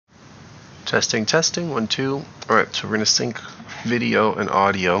Testing, testing, 1, 2. Alright, so we're going to sync video and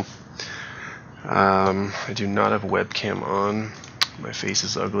audio. I do not have a webcam on. My face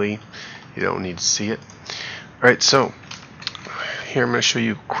is ugly. You don't need to see it. Alright, so here I'm going to show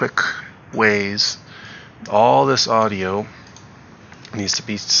you quick ways. All this audio needs to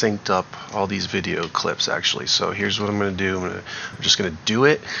be synced up, all these video clips actually. So here's what I'm going to do. I'm just going to do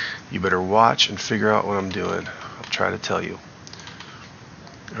it. You better watch and figure out what I'm doing. I'll try to tell you.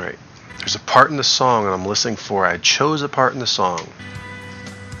 Alright. There's a part in the song that I'm listening for. I chose a part in the song.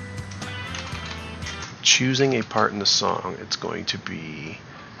 Choosing a part in the song. It's going to be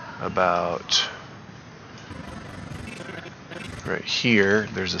about right here.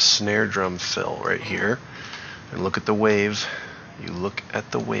 There's a snare drum fill right here. And look at the wave. You look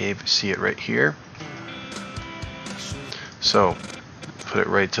at the wave, see it right here. So put it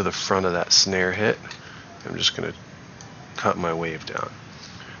right to the front of that snare hit. I'm just going to cut my wave down.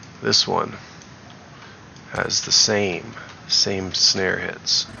 This one has the same snare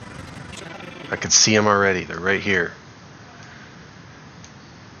hits. I can see them already. They're right here.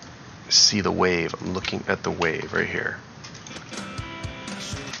 See the wave. I'm looking at the wave right here.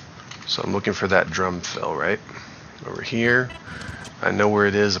 So I'm looking for that drum fill right over here. I know where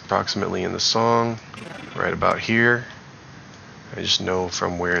it is approximately in the song. Right about here. I just know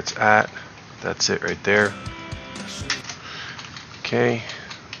from where it's at. That's it right there. Okay.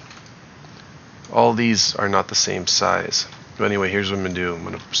 All these are not the same size. But anyway, here's what I'm going to do. I'm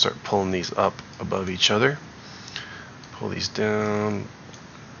going to start pulling these up above each other. Pull these down.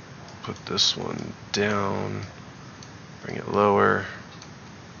 Put this one down. Bring it lower.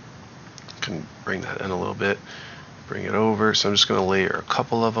 Can bring that in a little bit. Bring it over. So I'm just going to layer a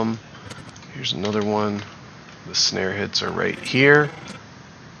couple of them. Here's another one. The snare hits are right here.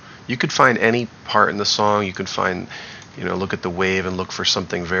 You could find any part in the song. You could find, look at the wave and look for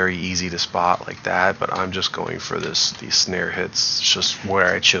something very easy to spot like that, but I'm just going for these snare hits. It's just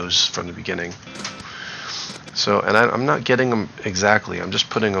where I chose from the beginning. So, and I'm not getting them exactly, I'm just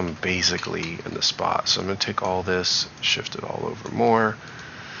putting them basically in the spot. So I'm going to take all this, shift it all over more.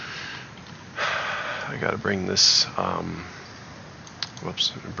 I got to bring this,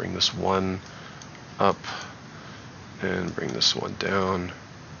 bring this one up and bring this one down.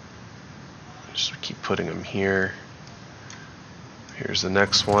 Just keep putting them here. Here's the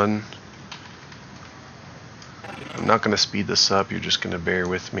next one. I'm not going to speed this up. You're just going to bear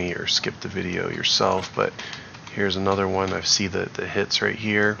with me or skip the video yourself. But here's another one. I see the hits right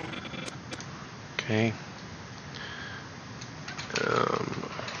here. Okay.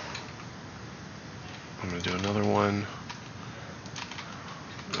 I'm going to do another one.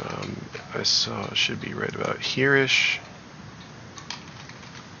 I saw it should be right about here-ish.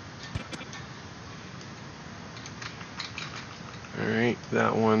 Alright,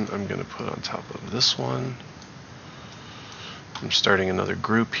 that one I'm going to put on top of this one. I'm starting another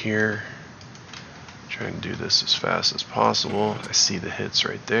group here. Trying to do this as fast as possible. I see the hits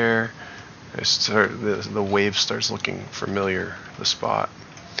right there. The wave starts looking familiar, the spot.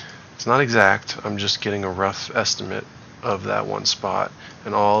 It's not exact, I'm just getting a rough estimate of that one spot.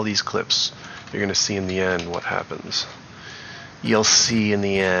 And all these clips, you're going to see in the end what happens. You'll see in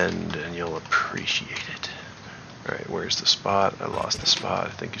the end and you'll appreciate it. Alright, where's the spot? I lost the spot. I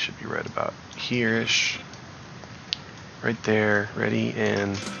think it should be right about here-ish. Right there. Ready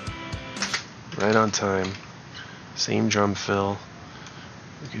and right on time. Same drum fill.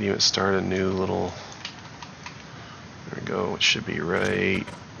 We could even start a new little... There we go. It should be right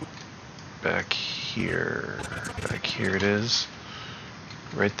back here. Back here it is.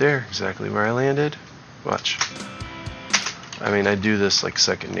 Right there. Exactly where I landed. Watch. I mean, I do this like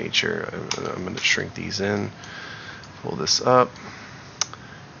second nature. I'm going to shrink these in. Pull this up.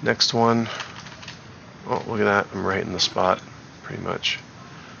 Next one. Oh, look at that. I'm right in the spot. Pretty much.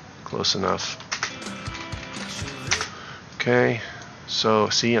 Close enough. Okay. So,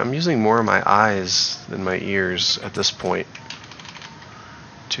 see, I'm using more of my eyes than my ears at this point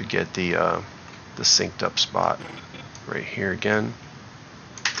to get the synced up spot. Right here again.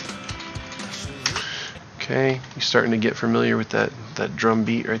 Okay. You're starting to get familiar with that drum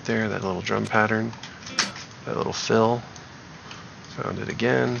beat right there, that little drum pattern. That little fill. Found it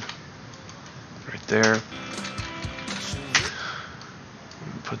again. Right there.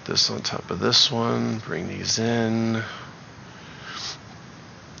 Put this on top of this one. Bring these in.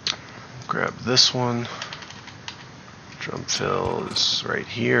 Grab this one. Drum fill is right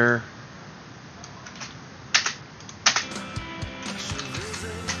here.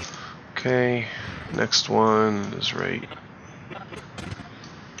 Okay. Next one is right.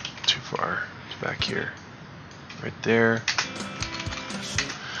 Too far. It's back here. Right there.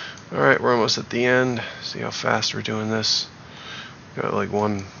 Alright, we're almost at the end. See how fast we're doing this? Got like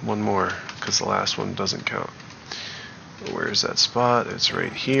one more, because the last one doesn't count. Where's that spot? It's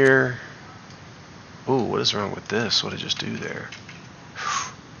right here. Ooh, what is wrong with this? What did I just do there?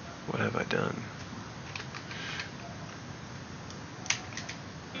 What have I done?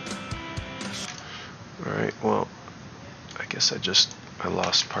 Alright, well, I guess I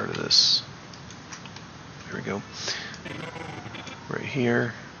lost part of this. There we go. Right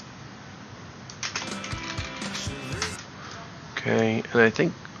here. Okay, and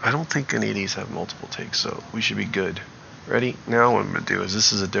I don't think any of these have multiple takes, so we should be good. Ready? Now what I'm going to do is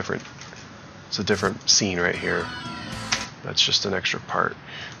it's a different scene right here. That's just an extra part.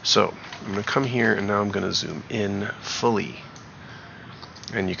 So I'm going to come here and now I'm going to zoom in fully.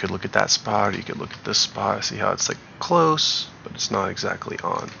 And you could look at that spot, or you could look at this spot, see how it's like close, but it's not exactly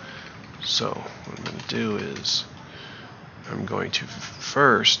on. So what I'm going to do is I'm going to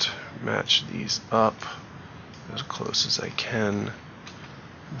first match these up as close as I can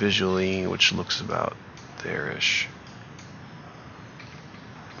visually, which looks about there-ish.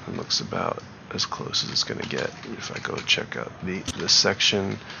 It looks about as close as it's going to get. If I go check out this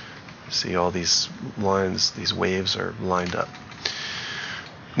section, see all these lines, these waves are lined up.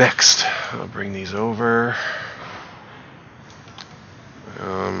 Next, I'll bring these over.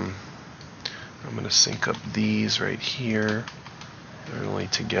 I'm going to sync up these right here. They're only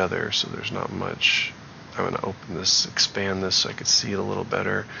together, so there's not much. I'm going to open this, expand this so I can see it a little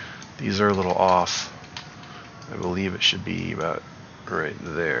better. These are a little off. I believe it should be about right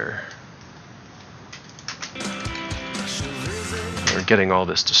there. We're getting all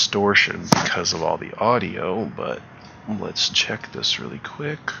this distortion because of all the audio, but let's check this really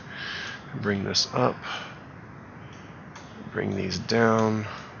quick. Bring this up. Bring these down.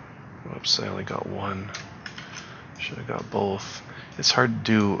 Whoops, I only got one. Should have got both. It's hard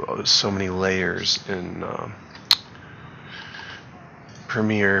to do so many layers in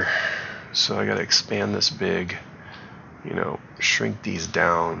Premiere, so I got to expand this big, shrink these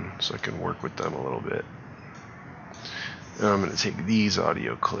down so I can work with them a little bit. And I'm going to take these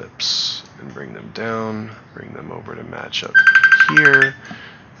audio clips and bring them down, bring them over to match up here.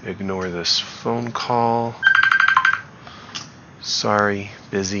 Ignore this phone call. Sorry,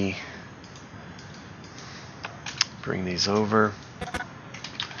 busy. Bring these over.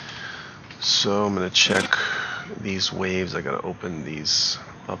 So I'm going to check these waves. I got to open these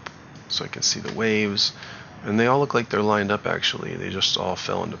up so I can see the waves. And they all look like they're lined up actually. They just all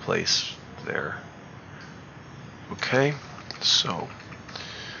fell into place there. Okay, so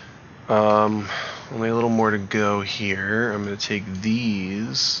only a little more to go here. I'm going to take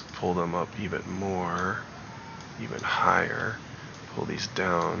these, pull them up even more, even higher, pull these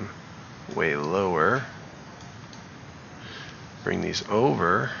down way lower, bring these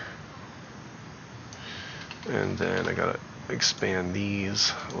over, and then I got to expand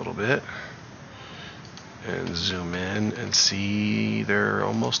these a little bit and zoom in and see they're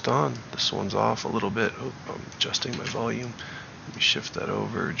almost on. This one's off a little bit. Oh, I'm adjusting my volume. Let me shift that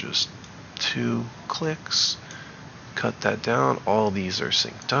over just 2 clicks. Cut that down. All these are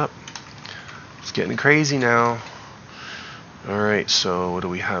synced up. It's getting crazy now. Alright, so what do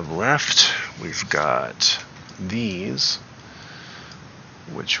we have left? We've got these,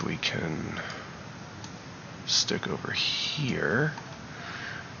 which we can stick over here.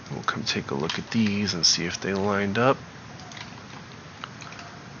 We'll come take a look at these and see if they lined up.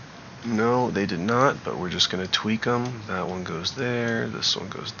 No, they did not, but we're just going to tweak them. That one goes there, this one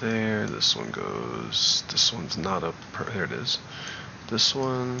goes there, this one goes, this one's not up, there it is. This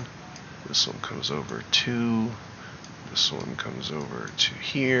one comes over to, this one comes over to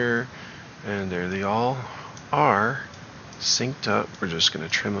here, and there they all are synced up. We're just going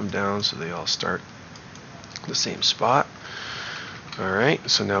to trim them down so they all start the same spot. Alright,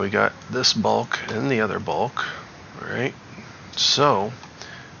 so now we got this bulk and the other bulk. Alright, so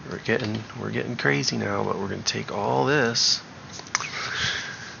we're getting crazy now, but we're going to take all this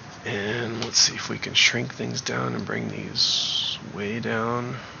and let's see if we can shrink things down and bring these way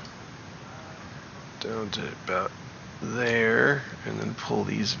down to about there, and then pull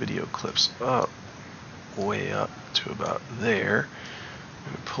these video clips up, way up to about there,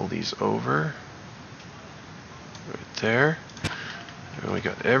 and pull these over right there. And we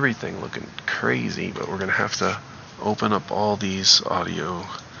got everything looking crazy, but we're going to have to open up all these audio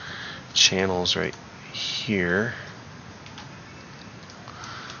channels right here.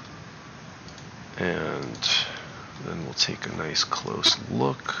 And then we'll take a nice close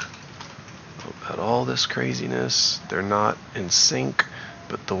look at all this craziness. They're not in sync,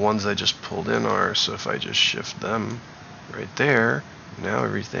 but the ones I just pulled in are, so if I just shift them right there, Now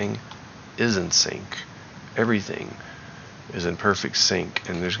everything is in sync. Everything is in perfect sync,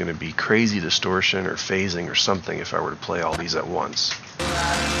 and there's going to be crazy distortion or phasing or something if I were to play all these at once.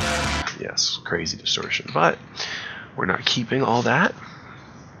 Yes, crazy distortion. But we're not keeping all that.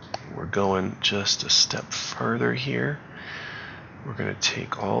 We're going just a step further here. We're going to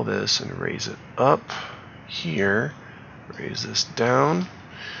take all this and raise it up here, raise this down.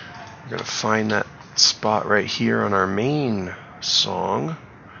 We're going to find that spot right here on our main song,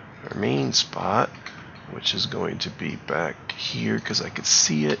 our main spot, which is going to be back here because I could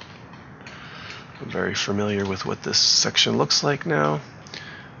see it. I'm very familiar with what this section looks like now.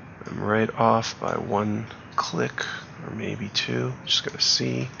 I'm right off by one click or maybe two. Just gotta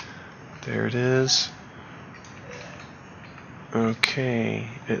see. There it is. Okay,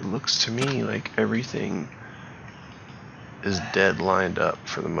 it looks to me like everything is dead lined up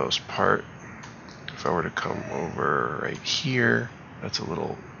for the most part. If I were to come over right here, that's a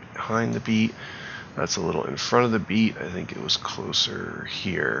little behind the beat. That's a little in front of the beat. I think it was closer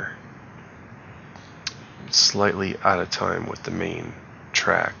here. It's slightly out of time with the main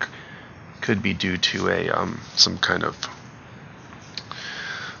track. Could be due to a some kind of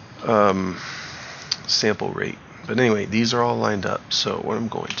sample rate. But anyway, these are all lined up. So what I'm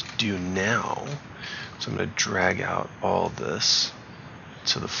going to do now is I'm going to drag out all this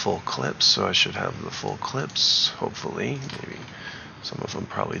to the full clips. So I should have the full clips, hopefully. Maybe some of them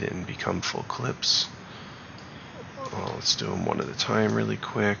probably didn't become full clips. Well, let's do them one at a time really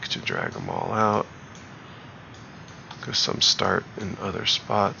quick to drag them all out. Because some start in other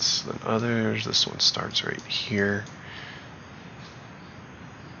spots than others. This one starts right here.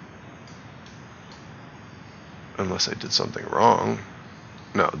 Unless I did something wrong.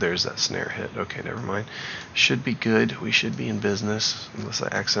 No, there's that snare hit. Okay, never mind. Should be good. We should be in business. Unless I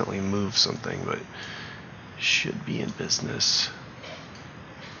accidentally move something, but should be in business.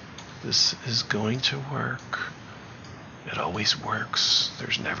 This is going to work. It always works.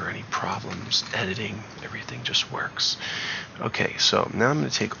 There's never any problems editing. Everything just works. Okay, so now I'm going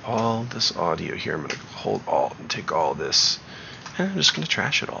to take all this audio here. I'm going to hold Alt and take all this, and I'm just going to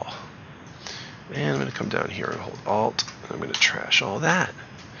trash it all. And I'm going to come down here and hold Alt, and I'm going to trash all that.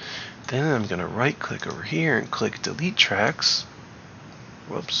 Then I'm going to right click over here and click Delete Tracks.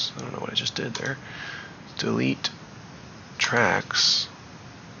 Whoops, I don't know what I just did there. Delete Tracks.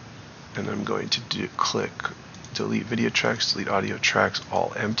 And I'm going to click Delete Video Tracks, Delete Audio Tracks,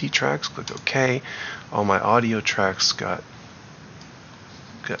 all empty tracks. Click OK. All my audio tracks got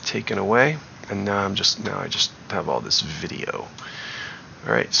taken away, and now I just have all this video.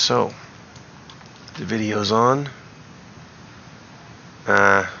 All right, so the video's on.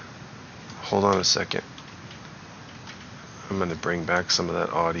 Hold on a second. I'm going to bring back some of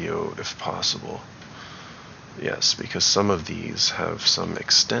that audio if possible. Yes, because some of these have some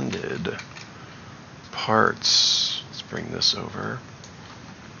extended parts. Let's bring this over.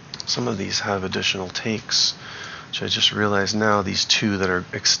 Some of these have additional takes, which I just realized now, these two that are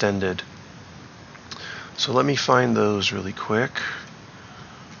extended. So let me find those really quick.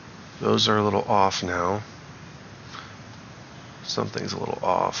 Those are a little off now. Something's a little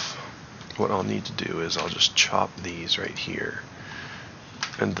off. What I'll need to do is I'll just chop these right here,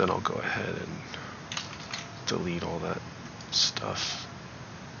 and then I'll go ahead and delete all that stuff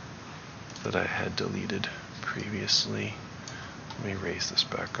that I had deleted previously. Let me raise this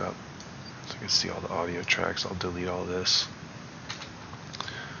back up so you can see all the audio tracks. I'll delete all this.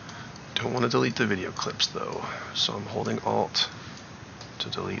 Don't want to delete the video clips though, so I'm holding Alt to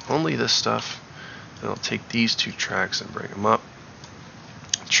delete only this stuff. Then I'll take these two tracks and bring them up,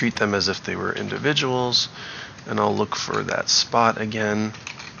 treat them as if they were individuals, and I'll look for that spot again.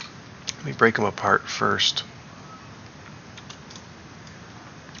 Let me break them apart first.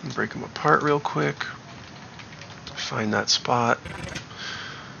 Break them apart real quick. Find that spot.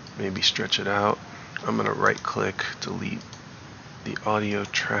 Maybe stretch it out. I'm going to right click, delete the audio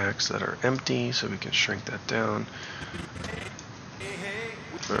tracks that are empty so we can shrink that down.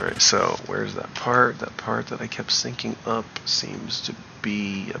 Alright, so where's that part? That part that I kept syncing up seems to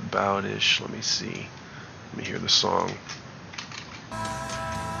be about-ish. Let me see. Let me hear the song.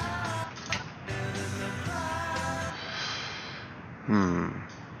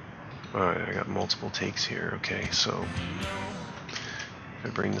 Alright, I got multiple takes here. Okay, so I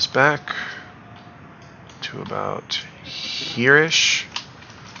bring this back to about here-ish.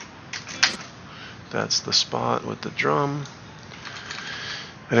 That's the spot with the drum.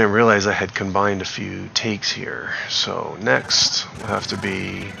 I didn't realize I had combined a few takes here. So next will have to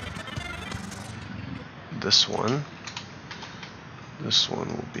be this one. This one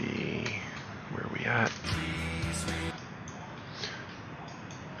will be, where are we at?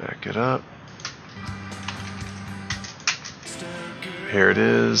 Back it up. Here it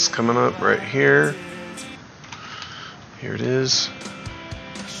is, coming up right here. Here it is.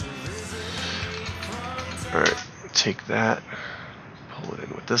 Alright, take that, pull it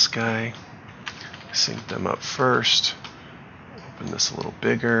in with this guy, sync them up first, open this a little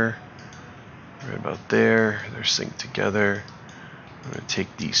bigger, right about there, they're synced together. I'm going to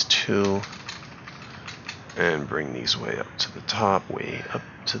take these two and bring these way up to the top, way up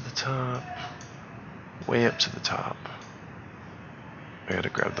to the top, way up to the top. I gotta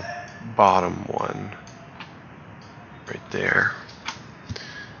grab the bottom one right there.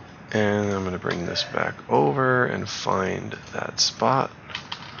 And I'm going to bring this back over and find that spot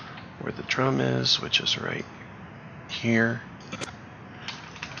where the drum is, which is right here.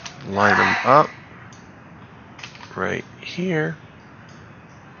 Line them up right here.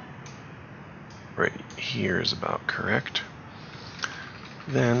 Right here is about correct.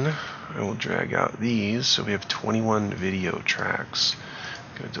 Then I will drag out these. So we have 21 video tracks.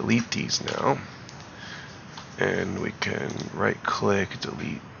 I'm going to delete these now. And we can right click,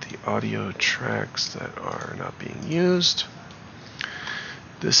 delete the audio tracks that are not being used.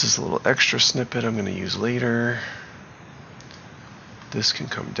 This is a little extra snippet I'm going to use later. This can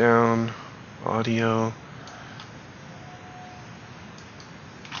come down, audio.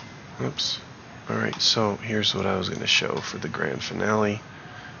 Oops. Alright, so here's what I was going to show for the grand finale.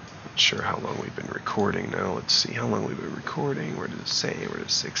 Not sure how long we've been recording now. Let's see how long we've been recording. Where did it say? We're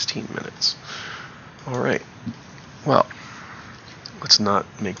at 16 minutes. Alright, well, let's not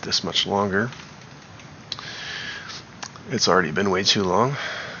make this much longer. It's already been way too long.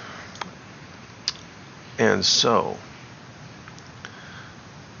 And so,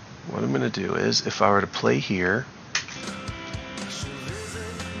 what I'm going to do is, if I were to play here,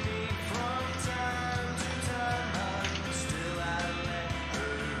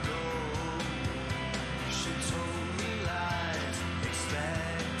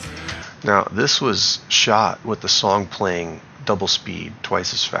 now this was shot with the song playing double speed,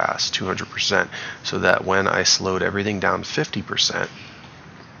 twice as fast, 200%, so that when I slowed everything down 50%,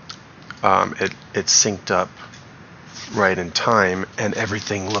 it synced up right in time and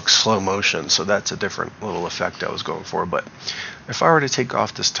everything looks slow motion. So that's a different little effect I was going for. But if I were to take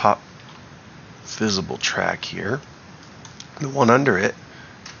off this top visible track here, the one under it,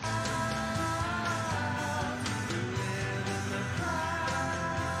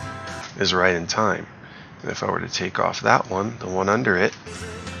 is right in time. And if I were to take off that one, the one under it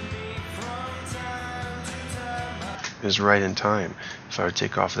is right in time. If I were to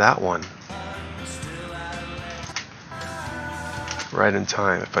take off that one, right in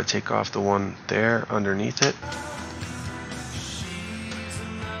time. If I take off the one there underneath it,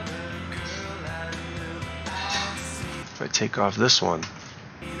 if I take off this one,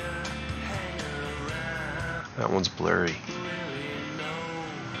 that one's blurry.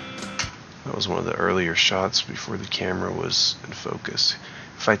 That was one of the earlier shots before the camera was in focus.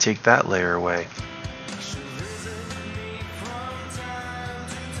 If I take that layer away,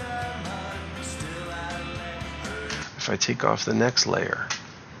 if I take off the next layer,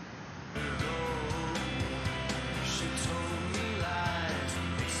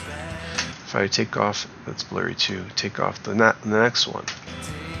 if I take off, that's blurry too, take off the next one,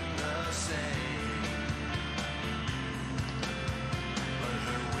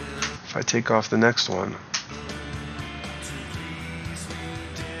 if I take off the next one,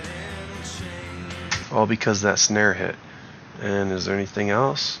 all because that snare hit. And is there anything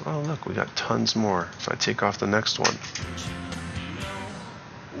else? Oh look, we got tons more. If I take off the next one,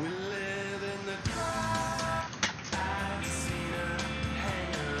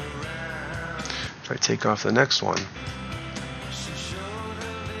 if I take off the next one,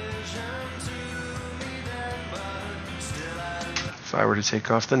 if I were to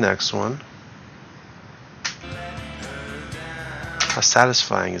take off the next one, how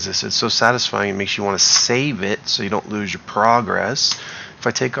satisfying is this? It's so satisfying it makes you want to save it so you don't lose your progress. If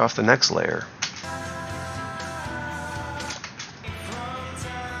I take off the next layer,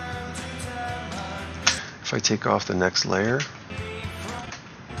 if I take off the next layer,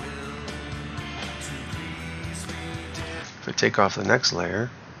 if I take off the next layer,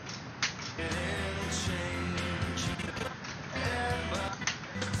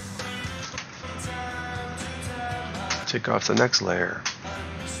 take off the next layer,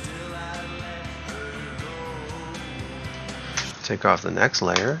 take off the next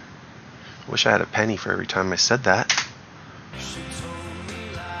layer. Wish I had a penny for every time I said that.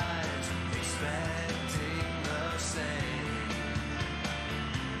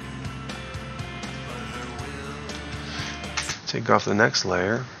 Take off the next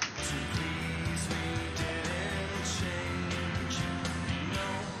layer.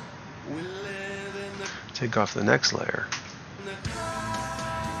 Take off the next layer.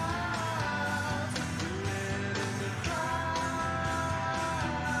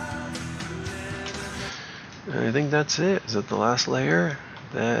 And I think that's it. Is it the last layer?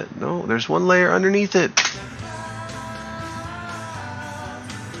 No, there's one layer underneath it.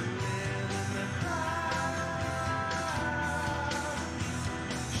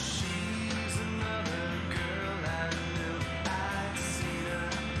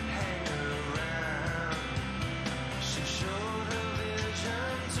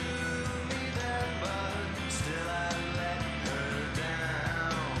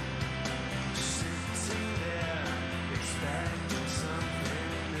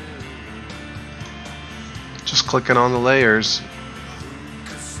 Just clicking on the layers.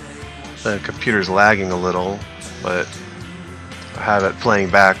 The computer's lagging a little, but I have it playing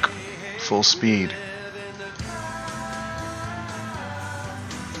back full speed.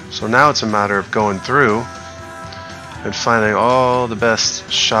 So now it's a matter of going through and finding all the best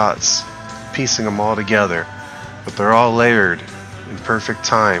shots, piecing them all together, but they're all layered in perfect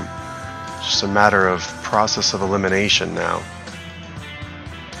time. It's just a matter of process of elimination now.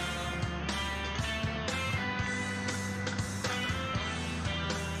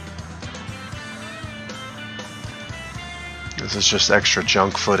 This is just extra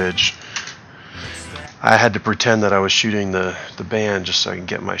junk footage. I had to pretend that I was shooting the band just so I can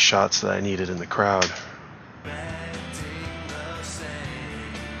get my shots that I needed in the crowd.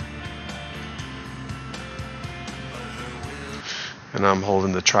 And I'm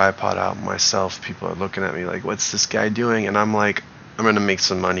holding the tripod out myself. People are looking at me like, what's this guy doing? And I'm like, I'm gonna make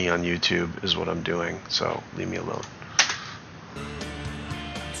some money on YouTube is what I'm doing, so leave me alone.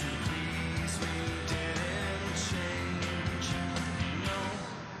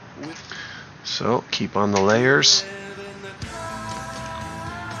 So keep on the layers.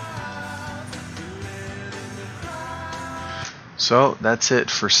 So that's it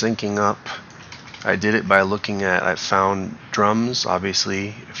for syncing up. I did it by looking at, I found drums.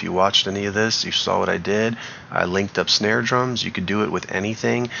 Obviously, if you watched any of this, you saw what I did. I linked up snare drums. You could do it with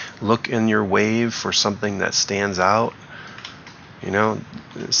anything. Look in your wave for something that stands out. You know,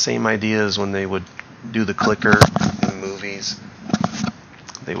 same idea as when they would do the clicker in movies.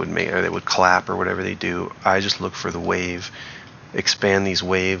 They would clap or whatever they do. I just look for the wave, expand these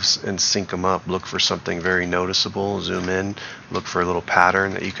waves and sync them up. Look for something very noticeable, zoom in, look for a little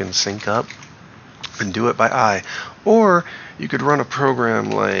pattern that you can sync up and do it by eye. Or you could run a program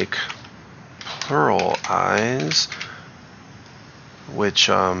like Plural Eyes, which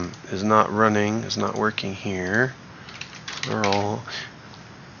is not working here. Plural.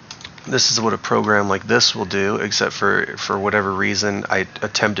 This is what a program like this will do, except for whatever reason I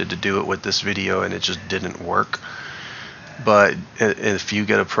attempted to do it with this video and it just didn't work. But if you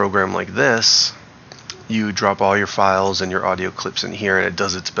get a program like this, you drop all your files and your audio clips in here and it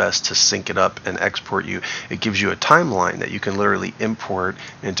does its best to sync it up and export you. It gives you a timeline that you can literally import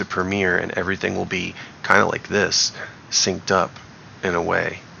into Premiere and everything will be kind of like this, synced up in a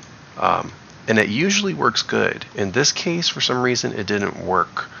way. And it usually works good. In this case, for some reason, it didn't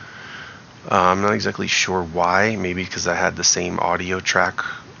work. I'm not exactly sure why. Maybe because I had the same audio track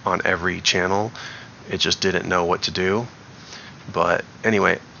on every channel. It just didn't know what to do. But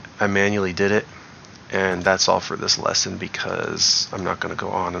anyway, I manually did it. And that's all for this lesson because I'm not going to go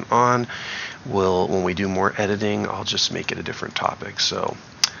on and on. When we do more editing, I'll just make it a different topic. So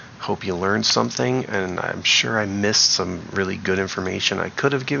hope you learned something. And I'm sure I missed some really good information I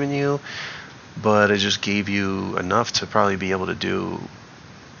could have given you. But I just gave you enough to probably be able to do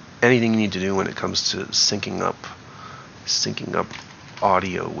anything you need to do when it comes to syncing up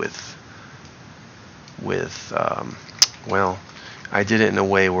audio with well, I did it in a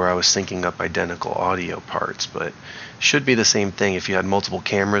way where I was syncing up identical audio parts, but it should be the same thing. If you had multiple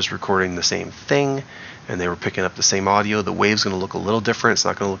cameras recording the same thing and they were picking up the same audio, the wave's going to look a little different. It's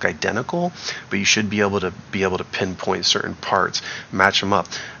not going to look identical, but you should be able to pinpoint certain parts, match them up,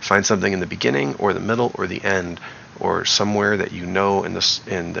 find something in the beginning or the middle or the end, or somewhere that you know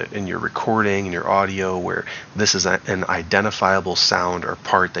in your recording, in your audio, where this is an identifiable sound or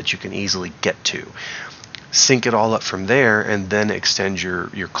part that you can easily get to. Sync it all up from there and then extend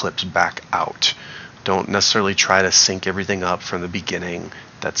your clips back out. Don't necessarily try to sync everything up from the beginning.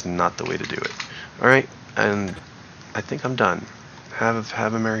 That's not the way to do it. Alright, and I think I'm done.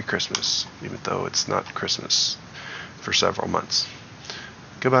 Have a Merry Christmas, even though it's not Christmas for several months.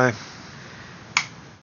 Goodbye.